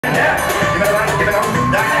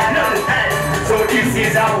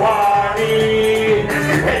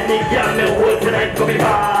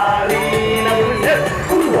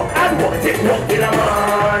walk in the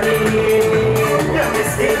morning. You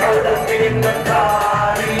mistake out of me in the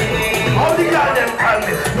party. All the girls them call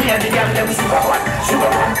me. Me and the girls them sugar one.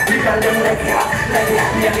 The girls them like ya.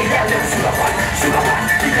 Me and the girls them sugar one.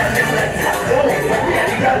 The girls them like ya. Me and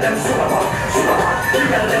the girls them sugar one. The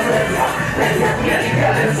girls them like ya. Me and the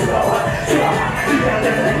girls them sugar one. The girls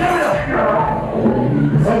them like ya.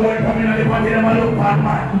 Someone coming on the party, them a look bad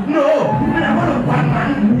man. No, me never look bad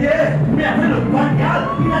man. Yeah, me have to look bad girl.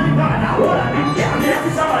 Me have to go and hold a big girl. Me have to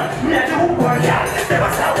someone. Me have to hook one girl.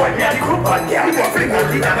 Never stop one. Me have to hook one girl. Me go fling out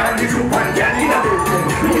the girl and the hook one girl.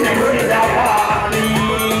 Me never need a party.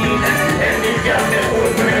 Any girl they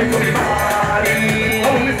hold me to the party.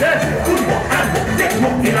 Oh, me say, good walk and walk. Take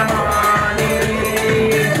walk in the morning.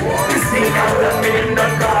 We sing out the men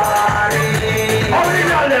done party. All the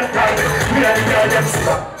girl them call me. Me and the girl them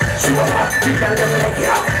sugar one, the girl them like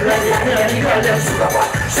ya. Me and the girl them sugar one,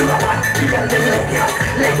 the girl them like ya.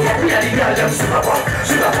 Me and the girl them sugar one,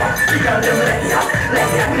 the girl them like ya.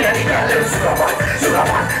 Me and the girl them sugar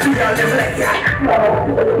one, the girl them like ya.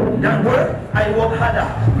 Young boy, I work harder.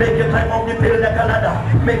 Make you climb up the pill like a ladder.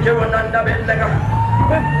 Make you run under bed like a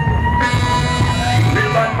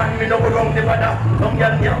bad man, me no go wrong the father. Some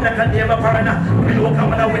girl name like a name of foreigner. Me no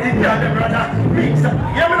come out with it, girl them brother. Mix up,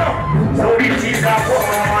 hear me now. So this is a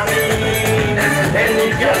warning.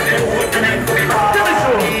 Any girl them would make to be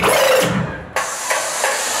party.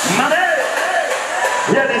 Money,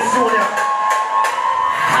 hear this tune, yeah.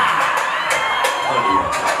 Ha!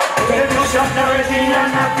 If you shut the ready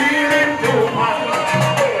and I'm feeling too hot,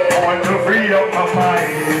 I want to free up my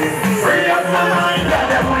mind. Free up my mind.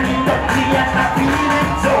 Got the money, the tea and I'm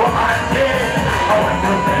feeling so hot, yeah. I want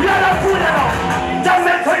to free. You're not fool enough. Just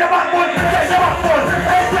make sure your backbone. Get your backbone.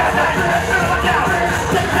 Hey,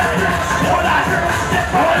 hold on.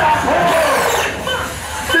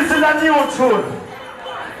 This is a new tune.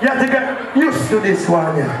 You have to get used to this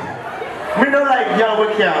one, yeah. Me don't like y'all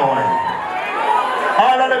with can't wine.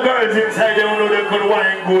 All of the girls inside, they don't know they could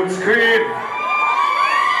wine good scream.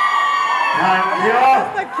 And yeah,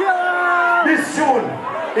 this tune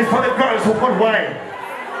is for the girls who could wine,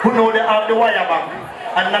 who know they have the wire back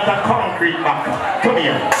and not a concrete back. Come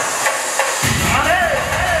here.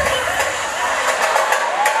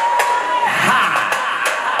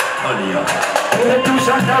 The two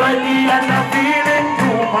shots already and I'm feeling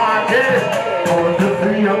too party. Want to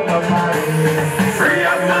free up my mind. Free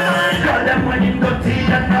up my mind. Got them money dirty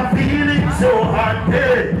and I'm feeling so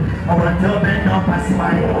happy. I want to bend up a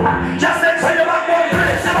smile. Just make sure your backbone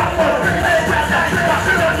breaks, your backbone. Hey, just make sure your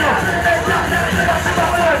backbone breaks.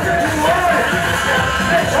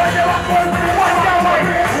 Make sure your backbone breaks. One down, one.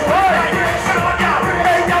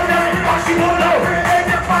 Hey, down there, she won't know. Hey,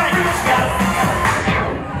 you're fine.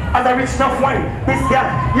 And I reach enough wine. This girl,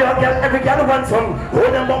 your girl, every girl wants some.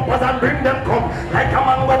 Hold them bumpers and bring them come. Like a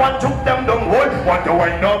man go and choke them down. Hold, want to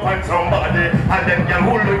wind up on somebody. And them girl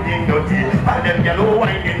who looking dirty. And them girl who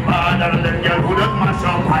whining bad. And them girl who don't mash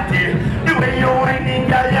up party. The way you're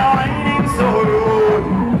whining, girl, you're whining so rude.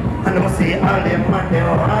 And I see all them man, they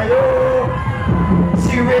are you.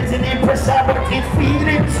 She raising the pressure, but it's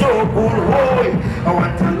feeling so good. Boy, I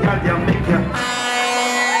want to girl, they make you.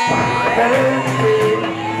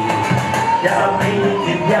 Yeah, I'm making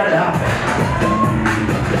together.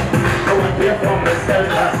 I want to hear from the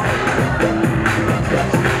center.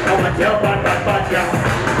 I want to hear bad, yeah.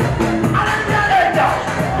 Hey,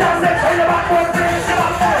 just make sure your backbone breaks, your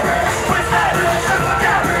backbone.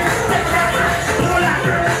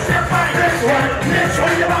 Make sure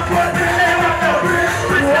your backbone breaks.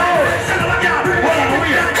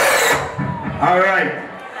 Alright.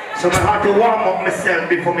 So I have to warm up myself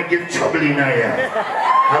before I give trouble in here.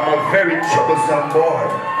 I'm a very troublesome boy.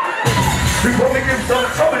 Before I give some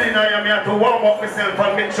trouble in here, I have to warm up myself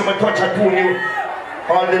and make sure I touch a tune.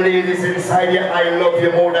 All the ladies inside here, I love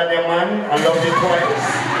you more than your man. I love you twice.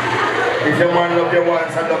 If your man love you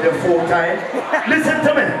once, I love you 4 times. Listen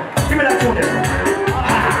to me. Give me that tune there.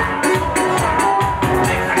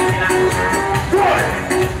 Good.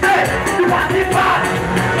 Hey, you want it bad?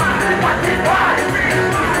 You want it bad?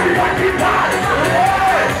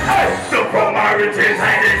 The primarities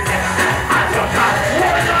and it's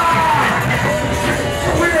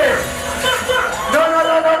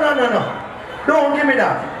No. Don't give me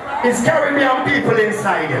that. It's Caribbean people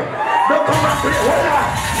inside here. Don't come back with it. Hold on.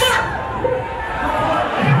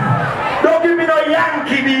 Don't give me no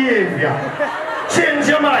Yankee behavior. Change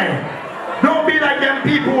your mind. Don't be like them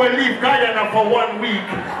people who leave Guyana for 1 week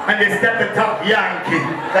and they step the top Yankee.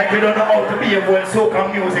 Like you don't know how to behave when soca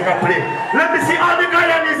music I play. Let me see all the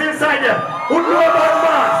Guyanese inside here who know about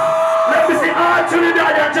mass. Let me see all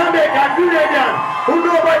Trinidad and Jamaica, Canadian, who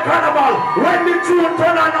know about carnival. When the tune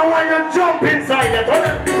turn on and when you jump inside it.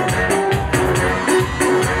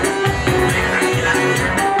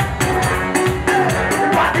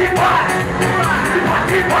 Party party!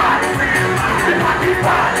 Party party! Party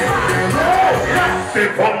party!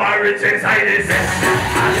 Before marriage inside this, I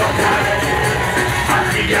don't already. I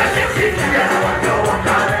see you sitting here, I don't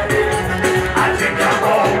already. I drink a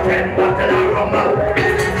whole 10 bottle of rum,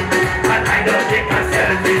 and I don't take a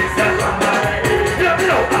selfie, so I'm already. You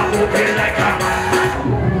know I'm moving like a man.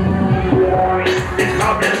 It's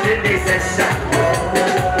problems in this session.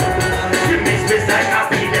 You mix me like a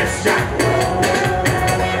pedestrian.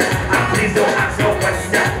 And please don't ask no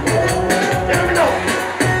question. You know.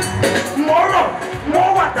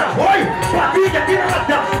 More water, boy! But you get in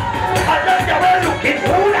water! And then you were looking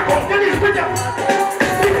who that comes to this picture!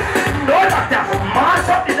 No doctor! Mash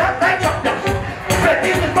up the that night chapter!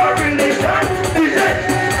 Betting is for religion! Is it?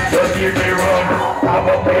 Don't give me wrong! I'm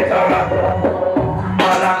a better rap!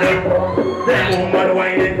 All of them! Them woman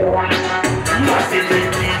whining! Massively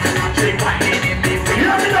please! They whining in this! You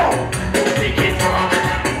let me know! Take it from!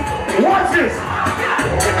 What's this?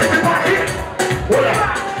 Everybody! Hold on!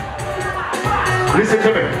 Listen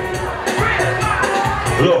to me.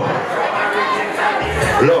 Look.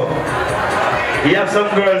 Look. You have some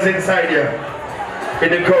girls inside here in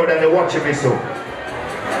the crowd and they're watching me so.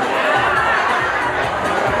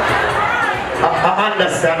 I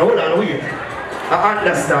understand. Hold on, wait. I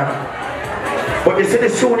understand. But you see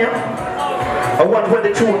this tune here? I want when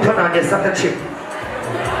the tune turn on, you start to chip.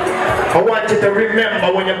 I want you to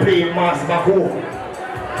remember when you're playing Mass back home.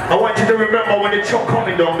 I want you to remember when the truck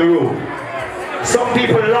coming down the road. Some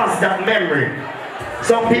people lost that memory.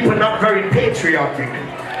 Some people not very patriotic.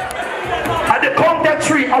 At the count of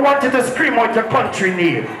 3, I want you to scream out your country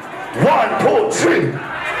name. 1, 2, 3.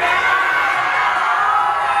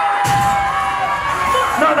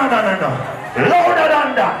 No. Louder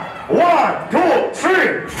than that. 1, 2, 3.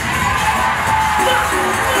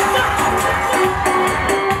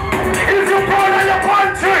 If you're proud of your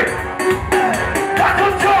country, that's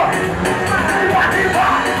what you're.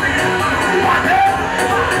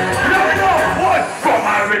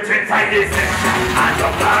 Inside this, I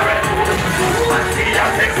don't marry. I see you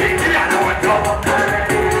sexy, I know what you're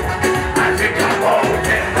married. I think I'm all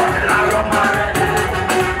 10 bottle of rum,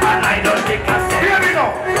 and I don't think I say. Here we go.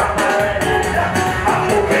 I'm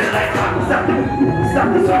moving like I'm stop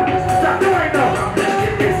the song, stop the right now.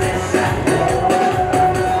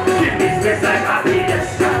 Give me space like a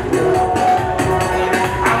pedestrian.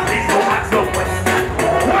 And please don't ask no question.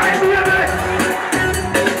 Why, baby?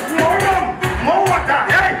 More rum, more water.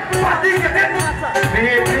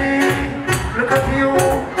 Baby, look at you.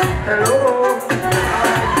 Hello.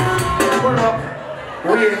 Hold up.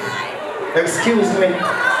 Wait. Excuse me.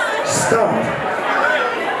 Stop.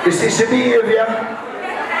 Is this your behavior?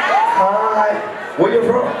 Hi. Where you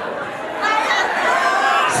from?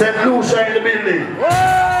 St. Lucia in the building.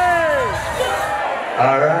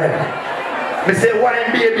 Alright. Me say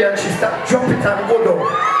whine baby and she start drop it and go down.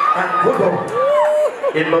 And go down.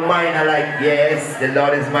 In my mind, I like, yes, the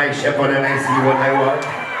Lord is my shepherd and I see what I want.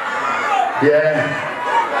 Yeah.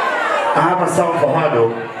 I have a song for her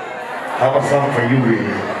though. I have a song for you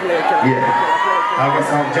really. Yeah. I have a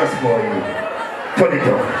song just for you. Turn it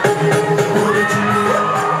up.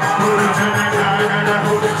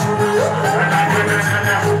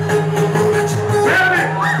 Baby!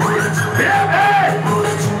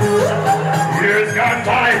 Years gone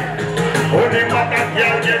by. Only what that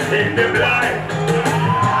girl gets in the blind.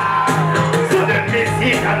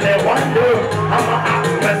 And they wonder, I'ma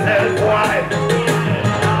ask myself why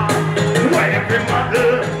every mother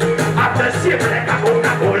after shape like a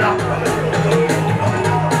Coca-Cola.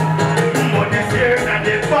 Money's here and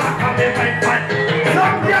the back of me my find.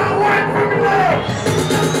 Some girl want from love.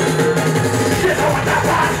 She know what I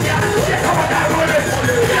want, yeah. She know what I roll it.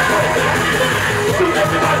 Do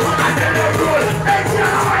everybody and then they roll. Hey,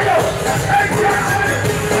 how are you? Hey,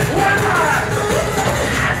 one man.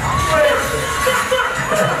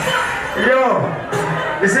 Yo,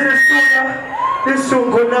 you see this tune here? This tune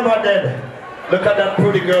could never dead. Look at that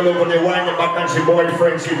pretty girl over there winding back and she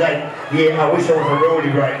boyfriend. She's like, yeah, I wish I was a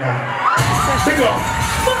rollie right now. Pick up.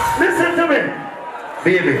 Listen to me.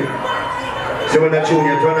 Baby. So when that tune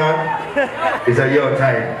you turn on, it's at your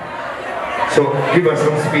time. So give us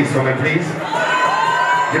some space for me, please.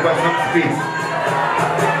 Give us some space.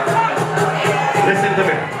 Listen to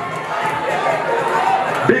me.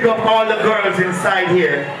 Big up all the girls inside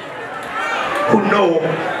here who know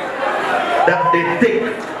that they thick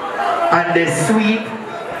and they sweet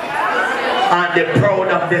and they're proud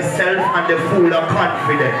of themselves and they're full of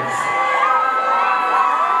confidence.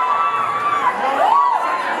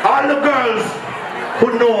 All the girls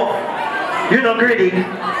who know you're not greedy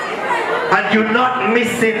and you're not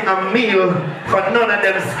missing a meal for none of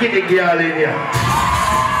them skinny girl in here.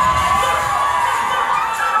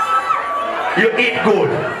 You eat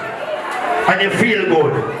good and you feel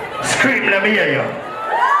good. Scream, let me hear you.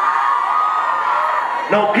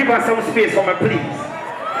 Now give us some space for me, please.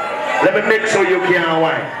 Let me make sure you can't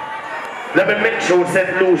whine. Let me make sure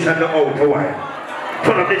St. Lucia know how to whine.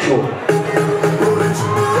 Turn up the show.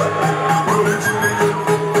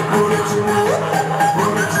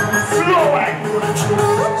 Slow whine.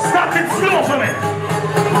 Start it slow for me.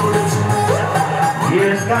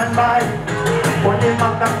 Years gone by.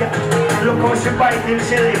 Look how she bites till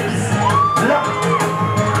she lips. Look.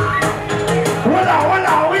 Hold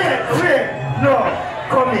on, wait. No,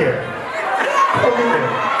 come here. Come here.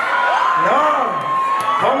 No,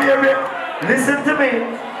 come here, babe. Listen to me.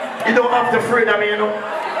 You don't have to afraid of me, you know.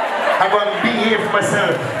 I'm going to behave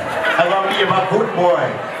myself. I'm going to be a good boy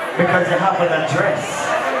because you have an address.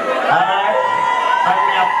 Alright?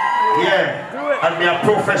 And be a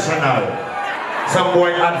professional. Some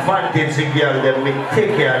boy advantage the girl, then we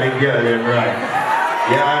take care of the girl, then right.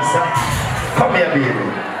 You understand? Come here,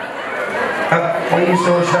 baby. Why are you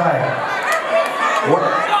so shy? What?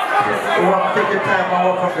 Take your time and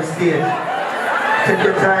walk up the stage. Take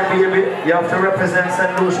your time, baby. You have to represent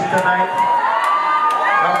St. Lucia tonight.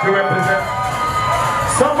 You have to represent.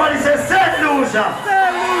 Somebody says St. Lucia.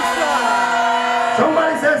 St. Lucia.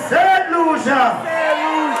 Somebody says St. Lucia. St.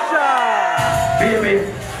 Lucia.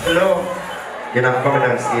 Baby, hello. You're not coming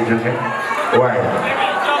on stage with me. Why?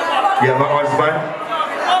 You have a husband?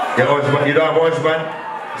 Your husband? You don't have a husband?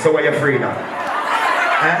 So why are you afraid of?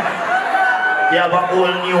 Huh? You have a whole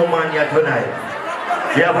new man here tonight.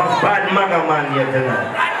 You have a bad maga man here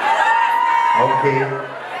tonight. Okay.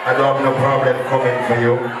 I don't have no problem coming for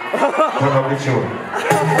you. Turn up the tune.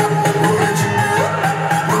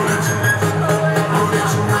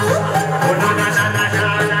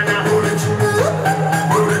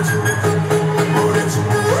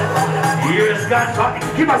 Years gone by.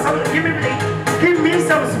 Give me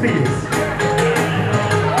some space.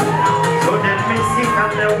 So then me sit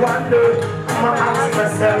and I wonder, I ask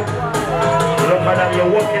myself, look madam, you're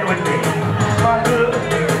walking with me. Model,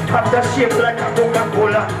 have the shape like a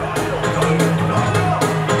Coca-Cola.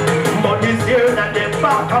 But this year and the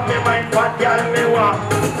back of my mind, what y'all me want.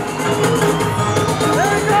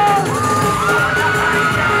 There you go.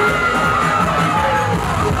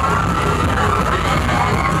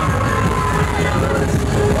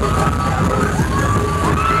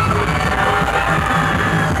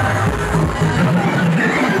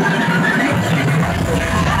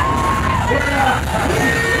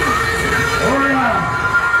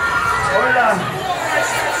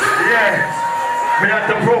 We have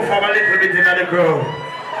to perform a little bit in the crowd.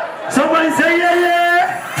 Somebody say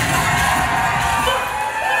yeah.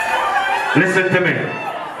 Listen to me.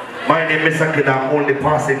 My name is Killa. I'm only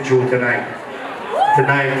passing through tonight.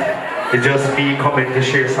 Tonight, it's just me coming to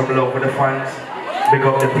share some love with the fans.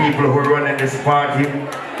 Because the people who are running this party,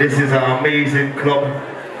 this is an amazing club.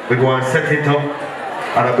 We're going to set it up.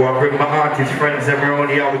 And I'm going to bring my artist friends around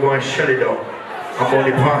here. We're going to shut it up. I'm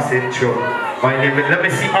only passing through. My name is, let me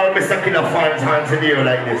see all Mr. Killa fans hands in the air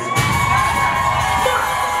like this.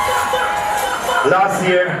 Last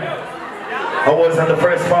year, I was on the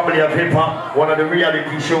first Family of Hip Hop, one of the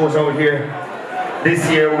reality shows out here. This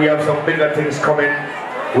year we have some bigger things coming.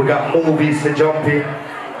 We got movies to jump in.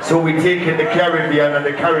 So we taking the Caribbean and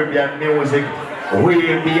the Caribbean music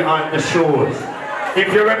way beyond the shows.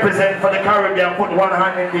 If you represent for the Caribbean, put one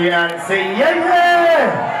hand in the air and say,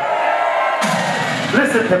 yeah!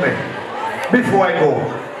 Listen to me. Before I go,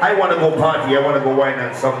 I want to go party, I want to go wine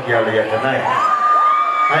and some girl here tonight.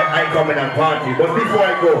 I come in and party, but before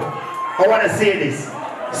I go, I want to say this.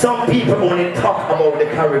 Some people only talk about the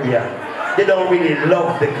Caribbean. They don't really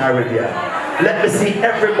love the Caribbean. Let me see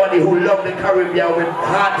everybody who love the Caribbean with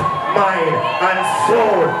heart, mind, and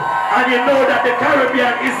soul. And you know that the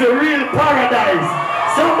Caribbean is the real paradise.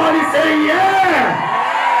 Somebody say yeah!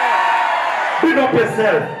 Big up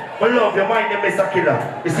yourself. I love you, my name is Mr.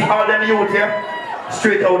 Killa. You see all them youth here?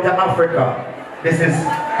 Straight out of Africa. This is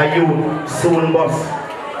a youth soul bus.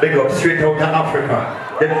 Big up, straight out of Africa.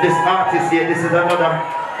 Then this artist here, this is another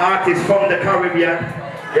artist from the Caribbean.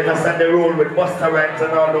 You understand the role with Busta Rhymes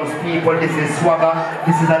and all those people. This is Swagger.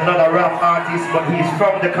 This is another rap artist, but he's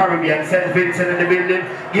from the Caribbean. St. Vincent in the building.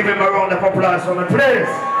 Give him a round of applause from the place.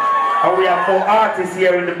 And we have more artists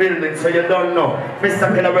here in the building, so you don't know.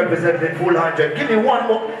 Mr. Killa representing full 100. Give me one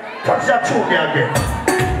more. Touch that tune me again.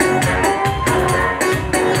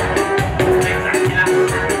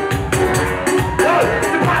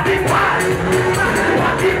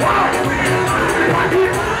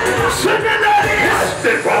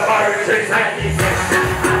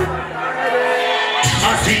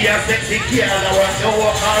 I see a sexy girl, I want to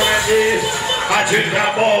walk already. I drink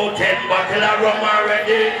about 10 bottles of rum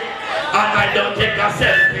already. And I don't take a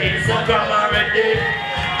selfie, so come already.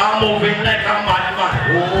 I'm moving like a madman.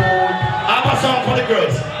 I have a song for the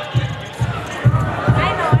girls.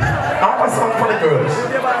 I have a song for the girls.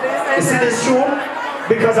 You see this tune?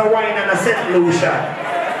 Because I whine and I St. Lucia.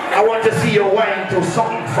 I want to see you whine to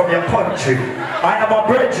something from your country. I have a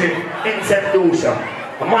brethren in St. Lucia.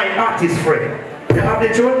 My artist friend. You have the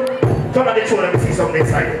tune? Turn on the tune, let me see something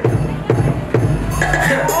inside.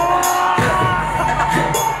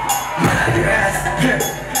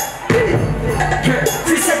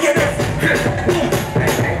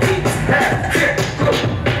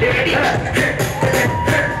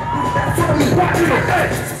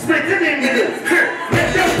 Split it in the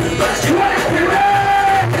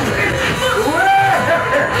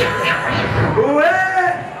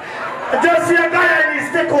just see a guy and he's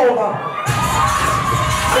take over.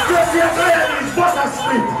 Just see a guy and his butter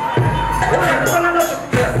split.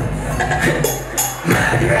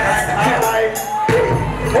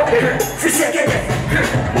 Okay.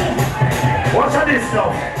 Watch out this now.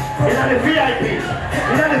 It's on the VIP.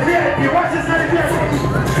 It's on the VIP. Watch this on the VIP.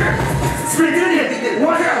 Split in it.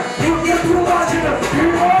 One out. You watching us. You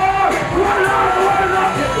are. One out.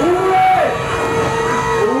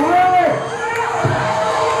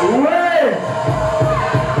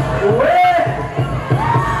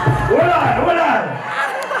 Hold on.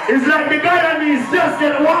 It's like the guy and he's just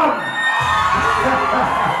getting warm.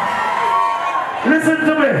 Listen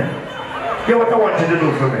to me. Here's what I want you to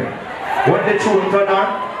do for me. When the tune turn on,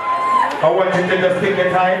 I want you to just take the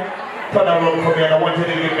time, turn around for me, and I want you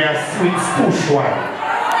to give me a sweet stoosh one.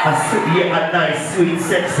 A nice, sweet,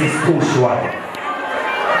 sexy stoosh one.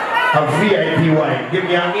 A VIP wine. Give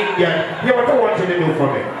me an Indian. Here's what I want you to do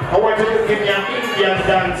for me. I want you to give me an Indian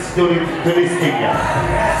dance to this thing here.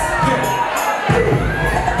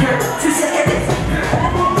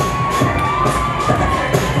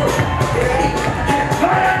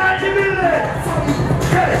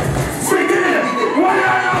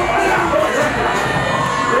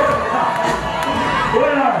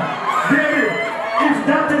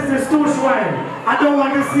 I don't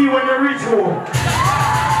want to see when you reach home.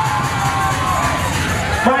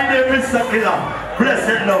 My name is Mr. Killa.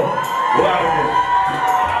 Blessed love. Wow.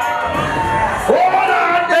 Hold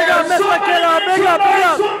on, big up Mr. Killa, big up.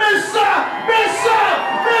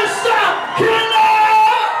 Mr. Killa.